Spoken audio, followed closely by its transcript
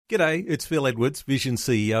G'day, it's Phil Edwards, Vision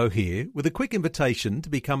CEO here, with a quick invitation to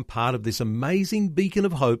become part of this amazing beacon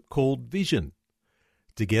of hope called Vision.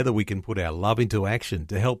 Together we can put our love into action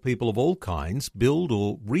to help people of all kinds build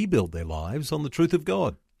or rebuild their lives on the truth of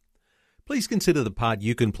God. Please consider the part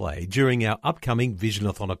you can play during our upcoming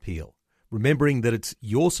Visionathon appeal, remembering that it's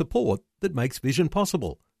your support that makes Vision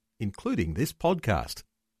possible, including this podcast.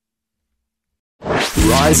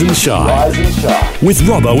 Rise and Shine with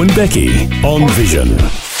Robbo and Becky on Vision.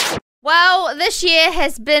 Well, this year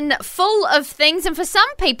has been full of things, and for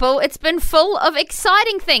some people, it's been full of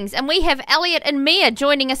exciting things. And we have Elliot and Mia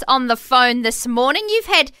joining us on the phone this morning. You've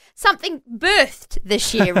had something birthed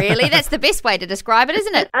this year, really. That's the best way to describe it,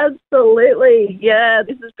 isn't it? Absolutely. Yeah,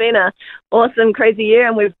 this has been an awesome, crazy year,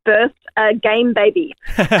 and we've birthed a game baby.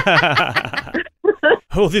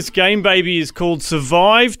 Well, this game baby is called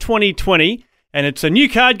Survive 2020, and it's a new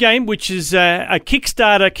card game, which is a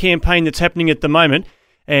Kickstarter campaign that's happening at the moment.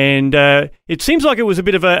 And it seems like it was a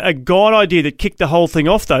bit of a God idea that kicked the whole thing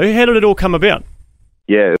off, though. How did it all come about?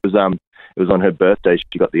 Yeah, it was on her birthday.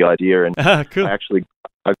 She got the idea, and cool. I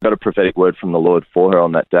got a prophetic word from the Lord for her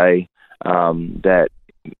on that day that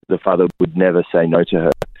the Father would never say no to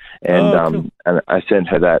her, and cool. and I sent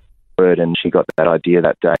her that word, and she got that idea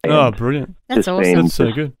that day. Oh, brilliant! That's awesome. That's so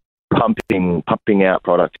good. Pumping out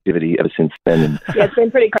productivity ever since then. Yeah, it's been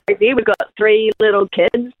pretty crazy. We've got 3 little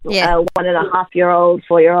kids, Yeah. 1.5-year-old,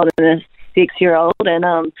 4-year-old, and a 6-year-old,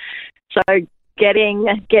 and so getting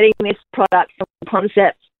this product from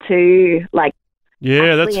concept to That's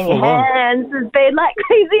in full your on. hands has been like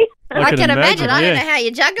crazy. I can imagine. I don't yeah. know how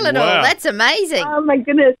you juggle it Wow. all. That's amazing. Oh my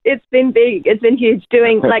goodness, it's been big. It's been huge.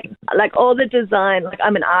 Doing like all the design. Like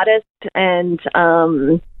I'm an artist, and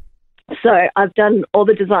so I've done all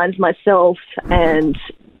the designs myself, and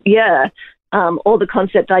all the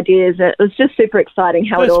concept ideas. It was just super exciting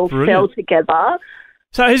how That's it all brilliant. fell together.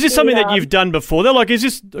 So is this something that Yeah. you've done before? They're like, is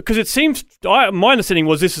this because it seems? My understanding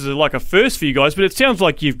was this is like a first for you guys, but it sounds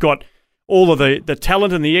like you've got all of the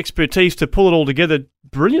talent and the expertise to pull it all together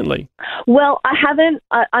brilliantly. Well, I haven't.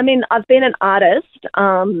 I mean, I've been an artist.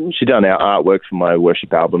 She done our artwork for my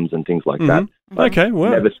worship albums and things like that. But Okay, wow.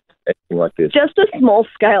 never anything like this. Just a small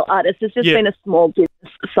scale artist. It's just Yeah. been a small business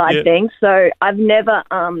side Yeah. thing. So I've never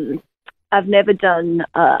done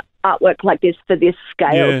artwork like this for this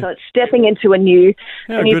scale. Yeah. So it's stepping into a new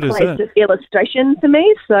How new good is place that? of illustration for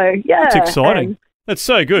me. So yeah, That's exciting. and That's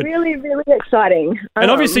so good. really, really exciting.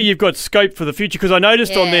 And obviously you've got scope for the future because I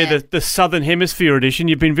noticed on there Yeah. the Southern Hemisphere edition.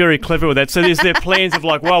 You've been very clever with that. So is there plans of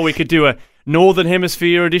like, well, we could do a Northern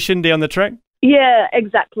Hemisphere edition down the track? Yeah,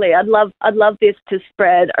 exactly. I'd love this to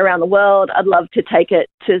spread around the world. I'd love to take it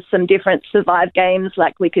to some different Survive games,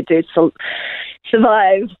 like we could do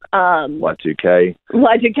Survive Y2K.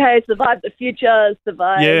 Y2K, Survive the Future,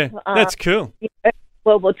 Survive Yeah, that's cool.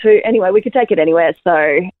 World War II. Anyway, we could take it anywhere.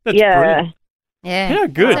 So That's yeah, brilliant. Yeah. Yeah,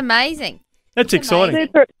 good. It's amazing. That's That's exciting.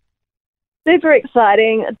 amazing. super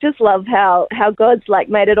exciting. I just love how God's like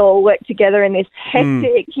made it all work together in this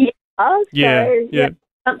hectic year. Yeah, So, yeah.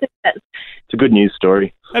 something that's It's a good news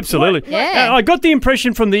story. Absolutely. Yeah. I got the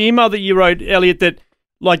impression from the email that you wrote, Elliot, that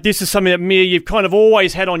like this is something that Mia, you've kind of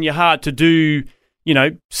always had on your heart to do,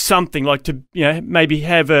 something like to, maybe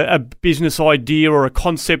have a business idea or a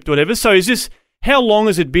concept or whatever. So is this, how long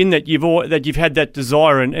has it been that you've had that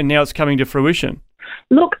desire and now it's coming to fruition?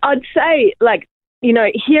 Look, I'd say,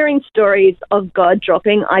 hearing stories of God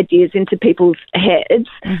dropping ideas into people's heads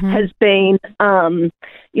has been,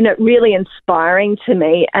 really inspiring to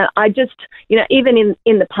me. And I just, even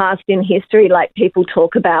in the past, in history, like people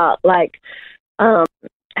talk about,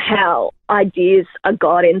 how ideas are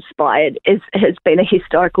God-inspired has been a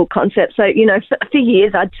historical concept. So, for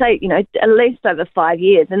years, I'd say, at least over 5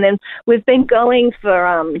 years. And then we've been going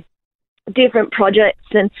for different projects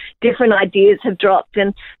and different ideas have dropped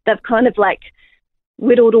and they've kind of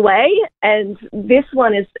whittled away. And this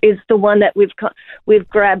one is the one that we've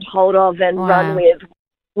grabbed hold of and Wow. run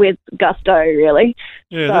with gusto, really.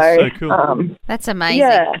 Yeah, that's so cool. That's amazing.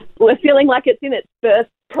 Yeah, we're feeling like it's in its birth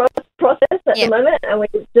process at Yep. the moment, and we're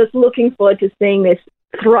just looking forward to seeing this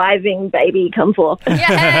thriving baby come forth.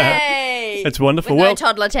 Yay! That's wonderful. With no Well,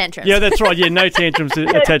 toddler tantrums. yeah, that's right. Yeah, no tantrums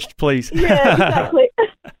attached, please. Yeah, exactly.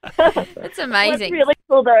 That's What's amazing. really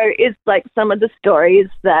cool, though, is some of the stories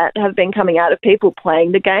that have been coming out of people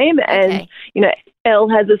playing the game. And, Okay. Elle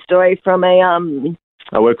has a story from a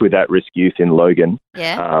I work with at-risk youth in Logan.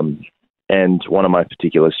 Yeah. And one of my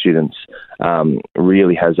particular students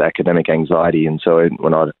really has academic anxiety. And so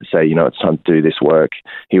when I'd say, it's time to do this work,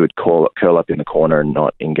 he would curl up in the corner and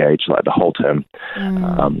not engage like the whole term.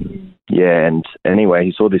 And anyway,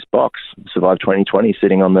 he saw this box, Survive 2020,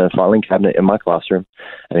 sitting on the filing cabinet in my classroom.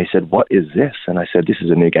 And he said, "What is this?" And I said, "This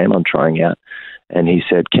is a new game I'm trying out." And he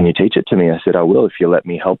said, "Can you teach it to me?" I said, "I will if you let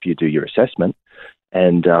me help you do your assessment."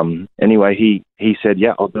 And anyway, he said,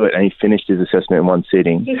 "Yeah, I'll do it." And he finished his assessment in one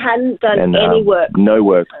sitting. He hadn't done any work. No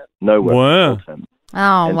work. Wow. So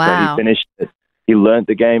he finished it. He learned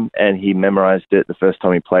the game and he memorized it the first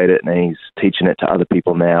time he played it, and he's teaching it to other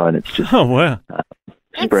people now, and it's just spreading.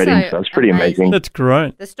 So it's pretty amazing. That's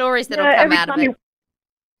great. The stories that will come out of it.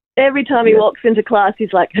 Every time he walks into class,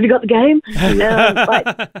 he's like, "Have you got the game?" I'm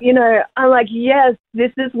like, "Yes,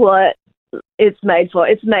 this is what it's made for.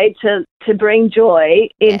 It's made to bring joy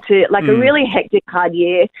into like a really hectic, hard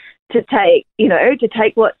year, to take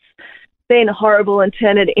what's been horrible and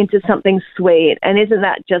turn it into something sweet. And isn't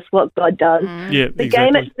that just what God does?" Yeah, the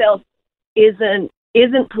game itself isn't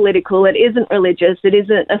political. It isn't religious. It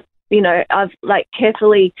isn't I've like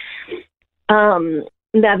carefully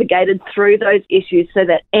navigated through those issues so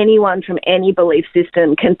that anyone from any belief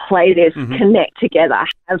system can play this, connect together,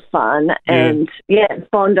 have fun, and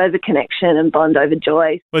bond over connection and bond over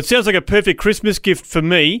joy. Well, it sounds like a perfect Christmas gift for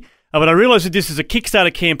me, but I realise that this is a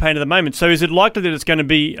Kickstarter campaign at the moment. So is it likely that it's going to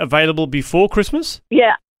be available before Christmas?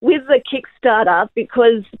 Yeah. With the Kickstarter,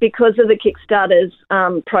 because of the Kickstarter's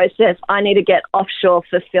process, I need to get offshore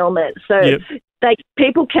fulfillment. So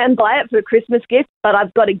people can buy it for a Christmas gift, but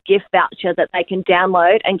I've got a gift voucher that they can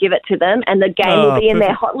download and give it to them, and the game will be in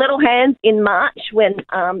their hot little hands in March when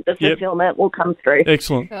the fulfillment will come through.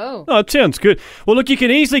 Excellent. Cool. Oh, it sounds good. Well, look, you can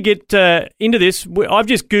easily get into this. I've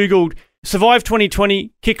just Googled Survive 2020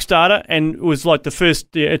 Kickstarter, and it was like the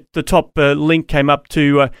first, at the top link came up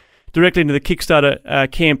to directly into the Kickstarter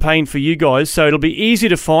campaign for you guys. So it'll be easy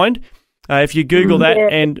to find if you Google that.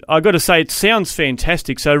 And I've got to say, it sounds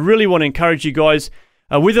fantastic. So I really want to encourage you guys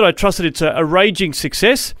with it. I trust that it's a raging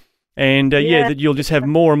success, and that you'll just have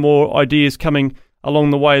more and more ideas coming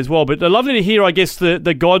along the way as well. But lovely to hear, I guess,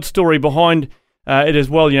 the God story behind it as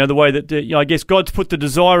well. The way that I guess God's put the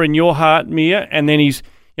desire in your heart, Mia, and then He's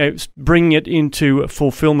bringing it into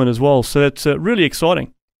fulfillment as well. So that's really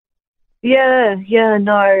exciting.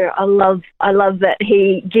 I love that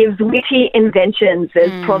he gives witty inventions.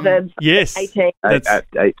 There's Proverbs 18.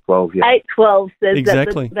 8:12, 8:12 says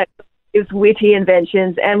exactly. that gives witty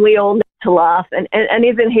inventions, and we all need to laugh. And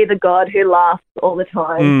isn't he the God who laughs all the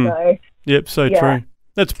time? So true.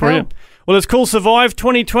 That's brilliant. Well, it's called Survive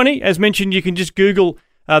 2020. As mentioned, you can just Google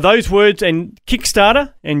those words and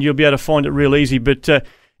Kickstarter, and you'll be able to find it real easy. But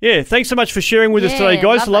thanks so much for sharing with us today,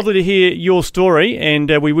 guys. Lovely to hear your story, and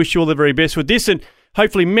we wish you all the very best with this, and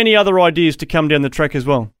hopefully many other ideas to come down the track as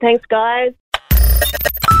well. Thanks, guys.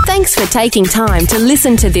 Thanks for taking time to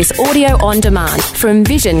listen to this audio on demand from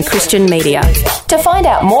Vision Christian Media. To find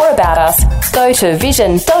out more about us, go to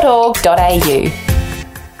vision.org.au.